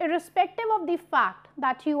irrespective of the fact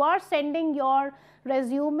that you are sending your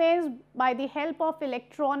resumes by the help of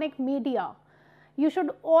electronic media, you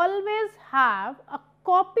should always have a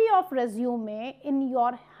copy of resume in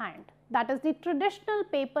your hand, that is the traditional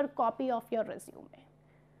paper copy of your resume,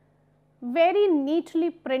 very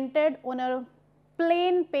neatly printed on a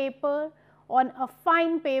plain paper, on a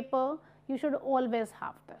fine paper. You should always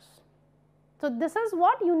have this. So, this is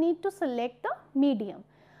what you need to select the medium.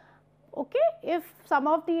 Okay, if some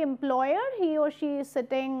of the employer, he or she is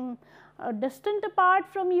sitting distant apart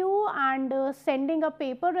from you and sending a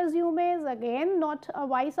paper resume is again not a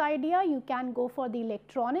wise idea. You can go for the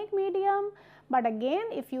electronic medium, but again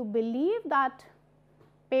if you believe that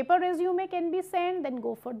paper resume can be sent, then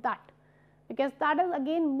go for that, because that is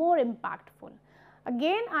again more impactful.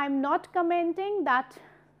 Again, I am not commenting that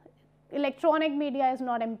electronic media is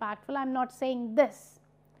not impactful, I am not saying this,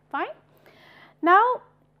 fine. Now,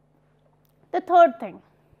 the third thing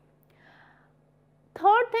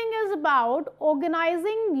is about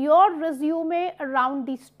organizing your resume around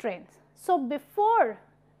the strengths. So, before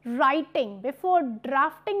writing, before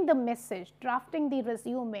drafting the message, drafting the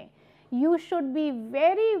resume, you should be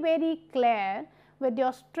very clear with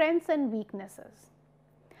your strengths and weaknesses.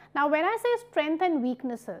 Now, when I say strength and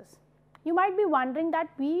weaknesses, you might be wondering that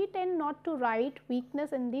we tend not to write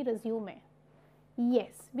weakness in the resume.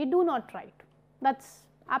 Yes, we do not write, that is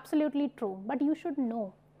absolutely true, but you should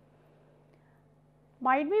know.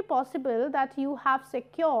 Might be possible that you have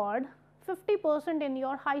secured 50% in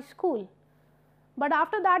your high school, but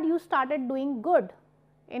after that you started doing good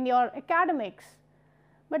in your academics,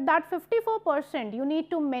 but that 54% you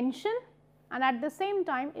need to mention, and at the same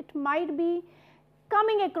time it might be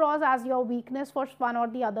coming across as your weakness for one or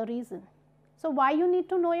the other reason. So, why you need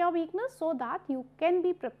to know your weakness? So that you can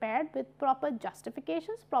be prepared with proper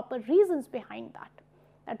justifications, proper reasons behind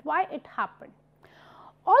that why it happened.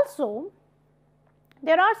 Also,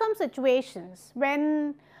 there are some situations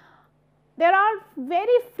when there are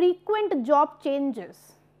very frequent job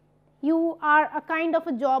changes. You are a kind of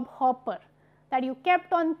a job hopper, that you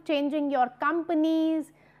kept on changing your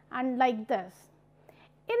companies and like this.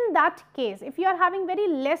 In that case, if you are having very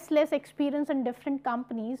less experience in different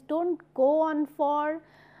companies, don't go on for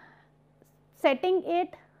setting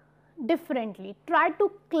it differently. Try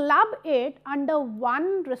to club it under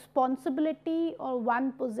one responsibility or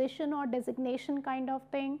one position or designation kind of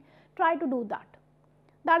thing. Try to do that.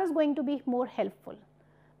 That is going to be more helpful,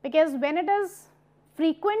 because when it is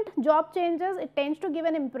frequent job changes, it tends to give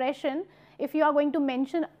an impression, if you are going to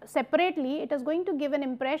mention separately, it is going to give an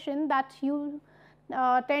impression that you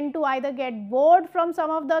tend to either get bored from some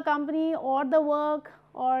of the company or the work,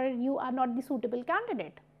 or you are not the suitable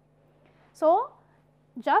candidate. So,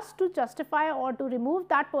 just to justify or to remove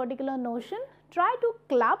that particular notion, try to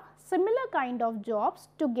club similar kind of jobs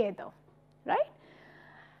together, right.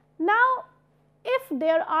 Now, if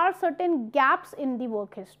there are certain gaps in the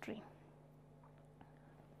work history,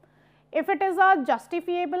 if it is a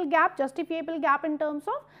justifiable gap in terms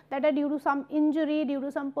of that are due to some injury, due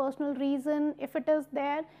to some personal reason, if it is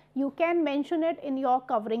there, you can mention it in your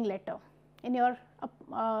covering letter, in your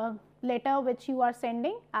letter which you are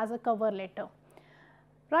sending as a cover letter,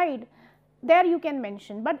 right. There you can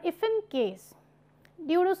mention. But if in case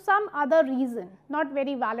due to some other reason, not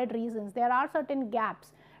very valid reasons, there are certain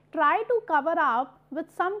gaps, try to cover up with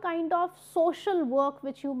some kind of social work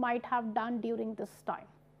which you might have done during this time,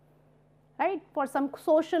 right, for some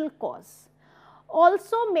social cause.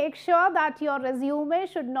 Also make sure that your resume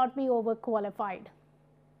should not be overqualified,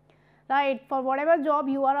 right. For whatever job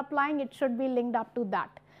you are applying, it should be linked up to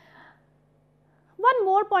that. One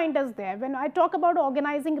more point is there. When I talk about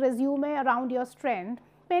organizing resume around your strength,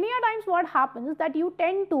 many a times what happens that you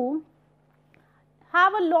tend to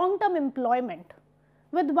have a long term employment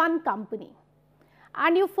with one company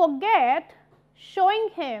and you forget showing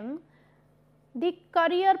him the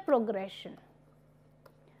career progression.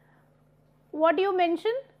 What you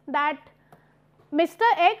mention that Mr.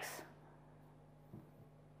 X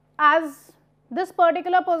as this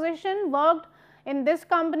particular position worked in this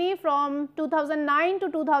company from 2009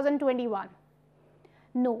 to 2021.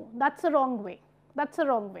 No, that's the wrong way. That's the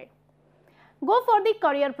wrong way. Go for the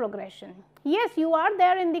career progression. Yes, you are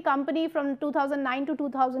there in the company from 2009 to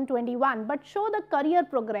 2021, but show the career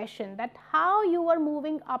progression, that how you are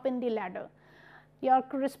moving up in the ladder. Your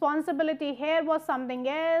responsibility here was something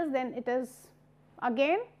else, then it is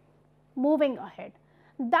again moving ahead.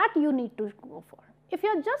 That you need to go for. If you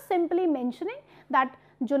are just simply mentioning that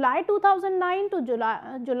July 2009 to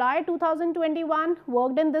July 2021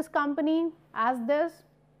 worked in this company as this,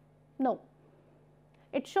 no.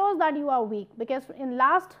 It shows that you are weak, because in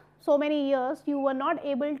last so many years you were not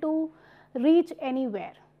able to reach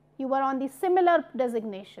anywhere. You were on the similar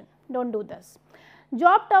designation. Don't do this.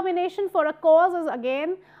 Job termination for a cause is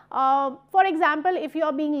again, for example, if you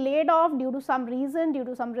are being laid off due to some reason, due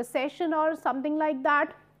to some recession or something like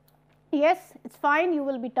that, yes, it's fine, you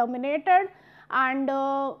will be terminated, and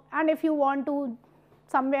if you want to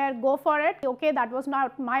somewhere go for it, okay, that was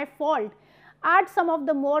not my fault. Add some of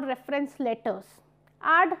the more reference letters.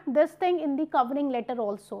 Add this thing in the covering letter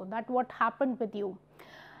also, that what happened with you.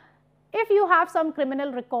 If you have some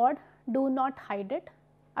criminal record, do not hide it.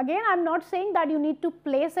 Again, I am not saying that you need to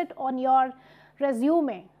place it on your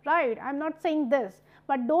resume, right. I am not saying this,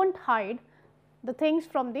 but don't hide the things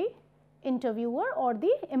from the interviewer or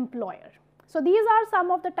the employer. So, these are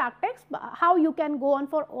some of the tactics how you can go on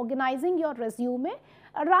for organizing your resume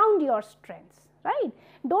around your strengths, right.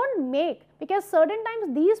 Don't make, because certain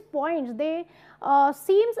times these points they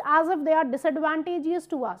seems as if they are disadvantageous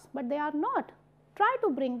to us, but they are not. Try to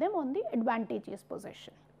bring them on the advantageous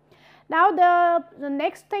position. Now, the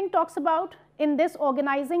next thing talks about in this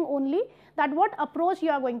organizing only, that what approach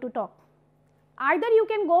you are going to talk. Either you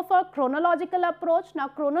can go for chronological approach. Now,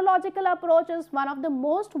 chronological approach is one of the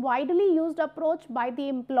most widely used approach by the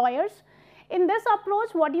employers. In this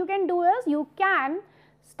approach, what you can do is you can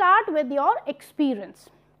start with your experience.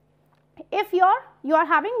 If you are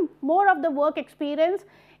having more of the work experience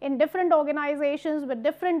in different organizations with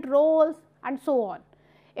different roles and so on,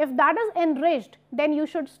 if that is enriched, then you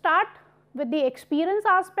should start with the experience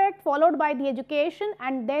aspect, followed by the education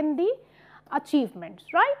and then the achievements,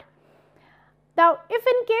 right. Now, if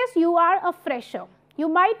in case you are a fresher, you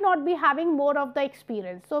might not be having more of the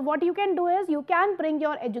experience. So, what you can do is you can bring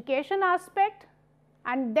your education aspect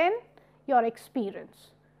and then your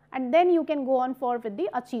experience, and then you can go on forward with the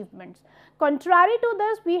achievements. Contrary to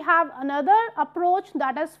this, we have another approach,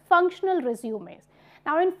 that is functional resumes.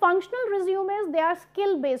 Now, in functional resumes, they are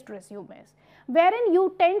skill based resumes, wherein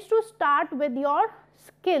you tend to start with your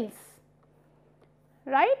skills,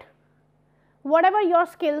 right, whatever your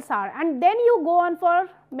skills are, and then you go on for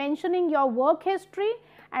mentioning your work history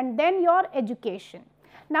and then your education.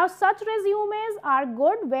 Now such resumes are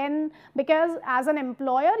good when, because as an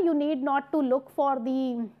employer you need not to look for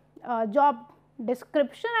the job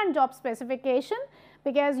description and job specification,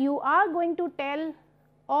 because you are going to tell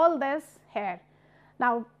all this here.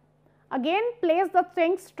 Now again, place the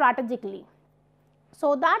things strategically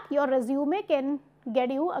so that your resume can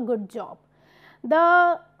get you a good job.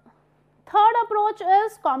 The third approach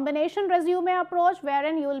is combination resume approach,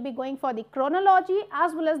 wherein you will be going for the chronology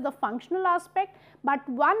as well as the functional aspect. But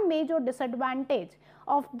one major disadvantage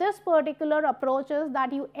of this particular approach is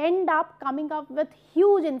that you end up coming up with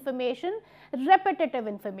huge information, repetitive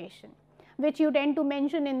information, which you tend to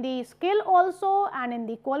mention in the skill also, and in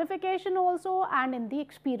the qualification also, and in the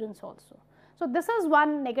experience also. So this is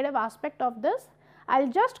one negative aspect of this. I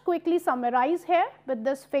will just quickly summarize here with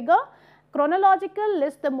this figure. Chronological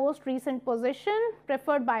lists the most recent position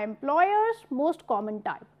preferred by employers, most common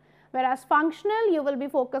type, whereas functional you will be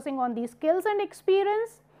focusing on the skills and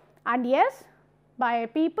experience, and yes, by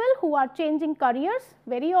people who are changing careers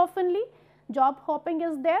very oftenly, job hopping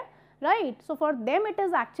is there, right. So for them it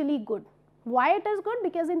is actually good. Why it is good?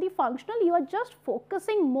 Because in the functional you are just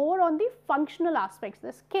focusing more on the functional aspects,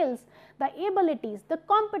 the skills, the abilities, the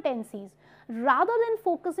competencies, rather than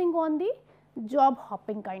focusing on the job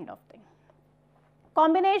hopping kind of thing.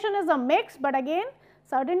 Combination is a mix, but again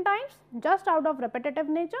certain times just out of repetitive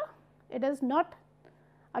nature it is not,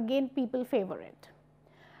 again people favor it.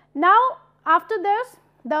 Now after this,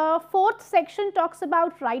 the fourth section talks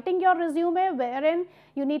about writing your resume, wherein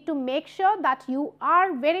you need to make sure that you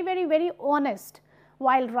are very honest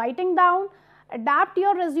while writing down. Adapt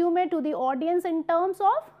your resume to the audience in terms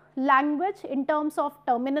of language, in terms of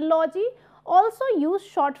terminology. Also use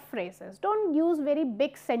short phrases, don't use very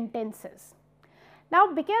big sentences.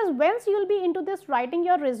 Now because once you will be into this writing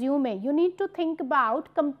your resume, you need to think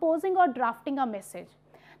about composing or drafting a message.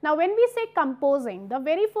 Now when we say composing, the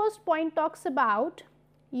very first point talks about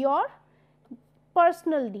your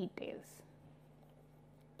personal details.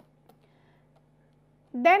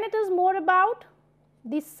 Then it is more about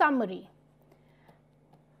the summary.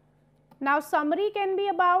 Now summary can be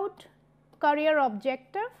about career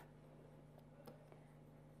objective.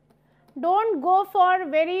 Don't go for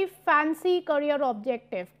very fancy career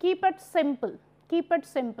objective, keep it simple, keep it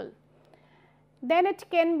simple. Then it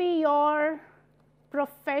can be your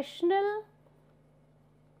professional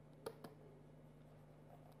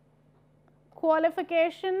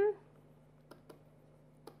qualification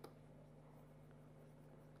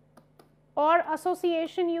or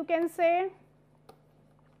association, you can say.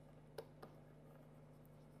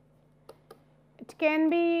 It can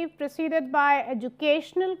be preceded by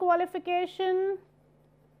educational qualification,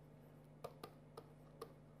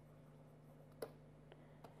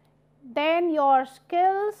 then your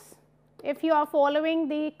skills, if you are following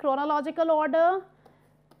the chronological order,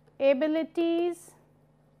 abilities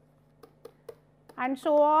and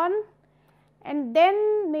so on, and then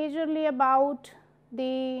majorly about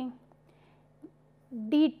the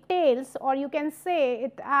details, or you can say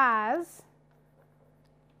it as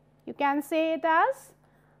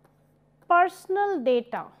personal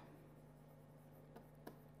data,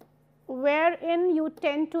 wherein you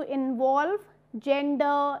tend to involve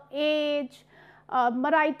gender, age,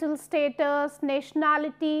 marital status,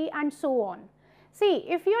 nationality and so on. See,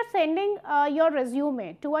 if you are sending your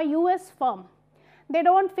resume to a US firm, they do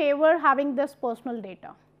not favor having this personal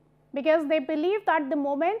data, because they believe that the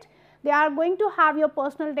moment they are going to have your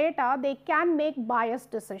personal data, they can make biased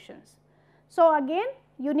decisions. So again,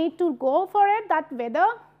 you need to go for it, that whether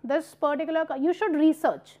this particular, you should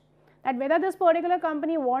research that whether this particular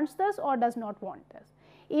company wants this or does not want this.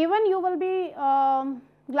 Even you will be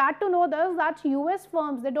glad to know this, that US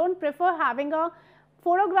firms, they do not prefer having a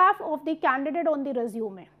photograph of the candidate on the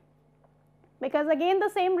resume, because again the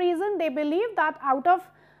same reason, they believe that out of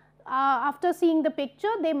after seeing the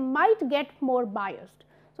picture they might get more biased.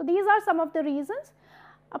 So these are some of the reasons.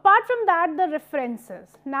 Apart from that, the references.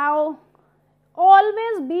 Now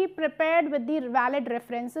always be prepared with the valid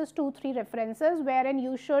references, 2-3 references, wherein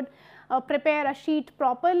you should prepare a sheet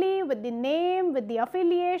properly with the name, with the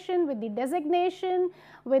affiliation, with the designation,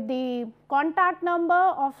 with the contact number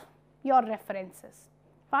of your references,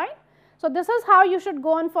 fine. So this is how you should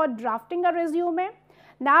go on for drafting a resume.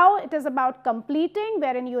 Now it is about completing,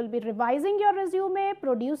 wherein you will be revising your resume,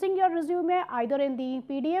 producing your resume either in the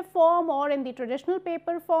PDF form or in the traditional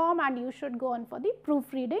paper form, and you should go on for the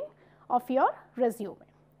proofreading of your resume,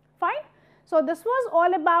 fine. So this was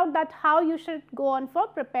all about that how you should go on for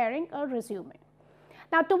preparing a resume.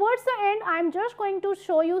 Now towards the end, I am just going to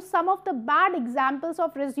show you some of the bad examples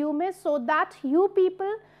of resumes, so that you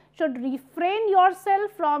people should refrain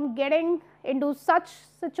yourself from getting into such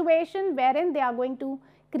situation wherein they are going to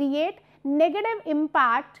create negative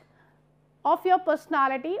impact of your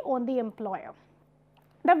personality on the employer.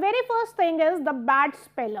 The very first thing is the bad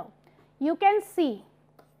speller. You can see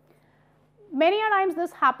many a times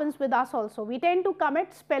this happens with us also. We tend to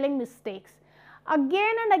commit spelling mistakes.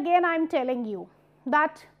 Again and again I am telling you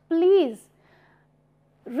that please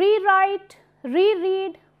rewrite,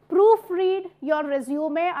 reread, proofread your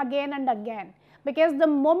resume again and again, because the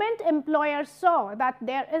moment employers saw that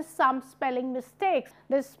there is some spelling mistakes,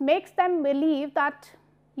 this makes them believe that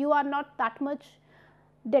you are not that much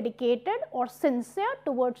dedicated or sincere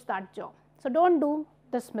towards that job. So don't do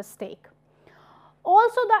this mistake.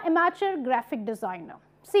 Also the amateur graphic designer.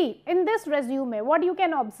 See, in this resume what you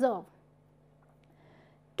can observe,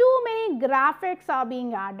 too many graphics are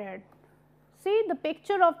being added. See the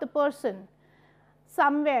picture of the person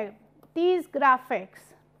somewhere, these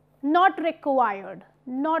graphics, not required,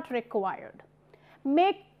 not required.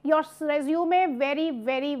 Make your resume very,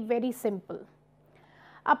 very, very simple.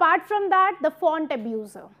 Apart from that, the font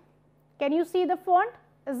abuser. Can you see the font?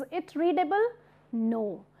 Is it readable?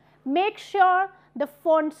 No. Make sure the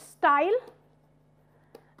font style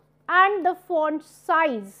and the font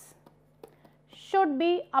size should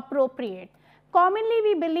be appropriate. Commonly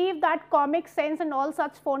we believe that Comic Sans and all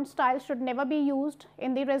such font styles should never be used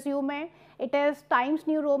in the resume. It is Times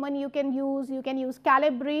New Roman you can use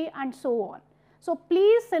Calibri and so on. So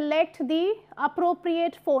please select the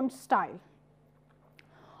appropriate font style.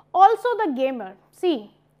 Also the gamer.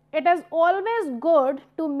 See, it is always good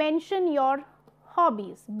to mention your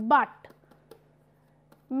hobbies, but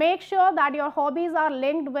make sure that your hobbies are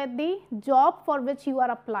linked with the job for which you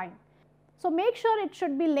are applying. So make sure it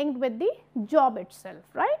should be linked with the job itself,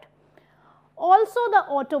 right? Also the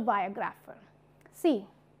autobiographer. See,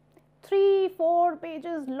 3-4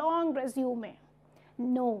 pages long resume.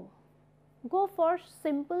 No. Go for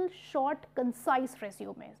simple, short, concise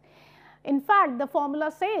resumes. In fact, the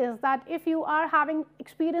formula says that if you are having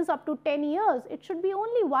experience up to 10 years, it should be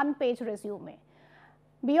only 1-page resume.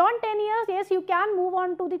 Beyond 10 years, yes, you can move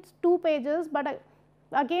on to the 2 pages, but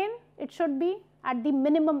again, it should be at the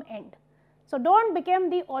minimum end. So don't become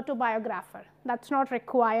the autobiographer. That's not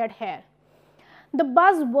required here. The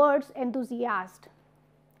buzzwords enthusiast.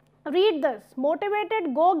 Read this.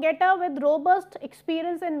 Motivated go-getter with robust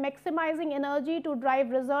experience in maximizing energy to drive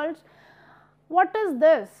results. What is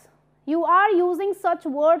this? You are using such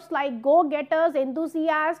words like go-getters,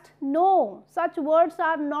 enthusiast. No, such words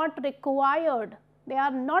are not required. They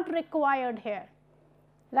are not required here,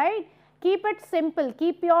 right? Keep it simple.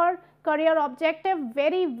 Keep your career objective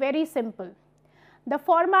very, very simple. The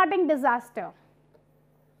formatting disaster.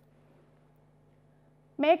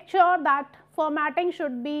 Make sure that formatting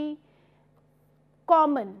should be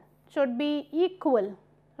common, should be equal,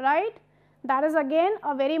 right? That is again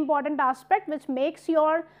a very important aspect which makes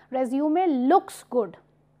your resume looks good.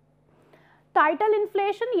 Title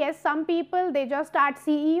inflation, yes, some people they just add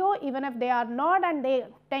CEO even if they are not, and they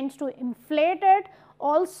tend to inflate it.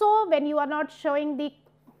 Also, when you are not showing the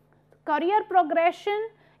career progression,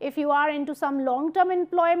 if you are into some long-term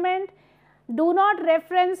employment, do not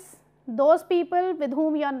reference those people with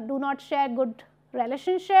whom you do not share good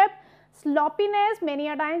relationship. Sloppiness, many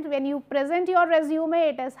a times when you present your resume,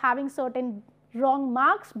 it is having certain wrong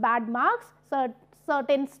marks, bad marks,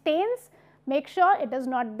 certain stains. Make sure it is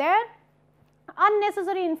not there.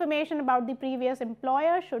 Unnecessary information about the previous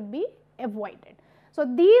employer should be avoided. So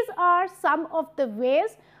these are some of the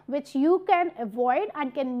ways which you can avoid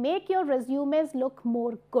and can make your resumes look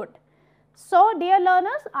more good. So dear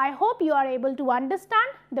learners, I hope you are able to understand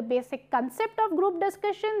the basic concept of group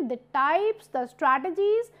discussion, the types, the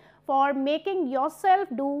strategies for making yourself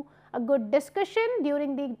do a good discussion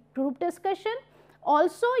during the group discussion.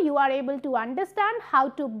 Also, you are able to understand how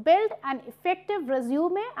to build an effective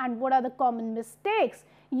resume and what are the common mistakes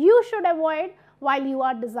you should avoid while you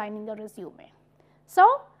are designing a resume.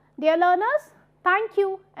 So, dear learners, thank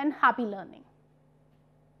you and happy learning.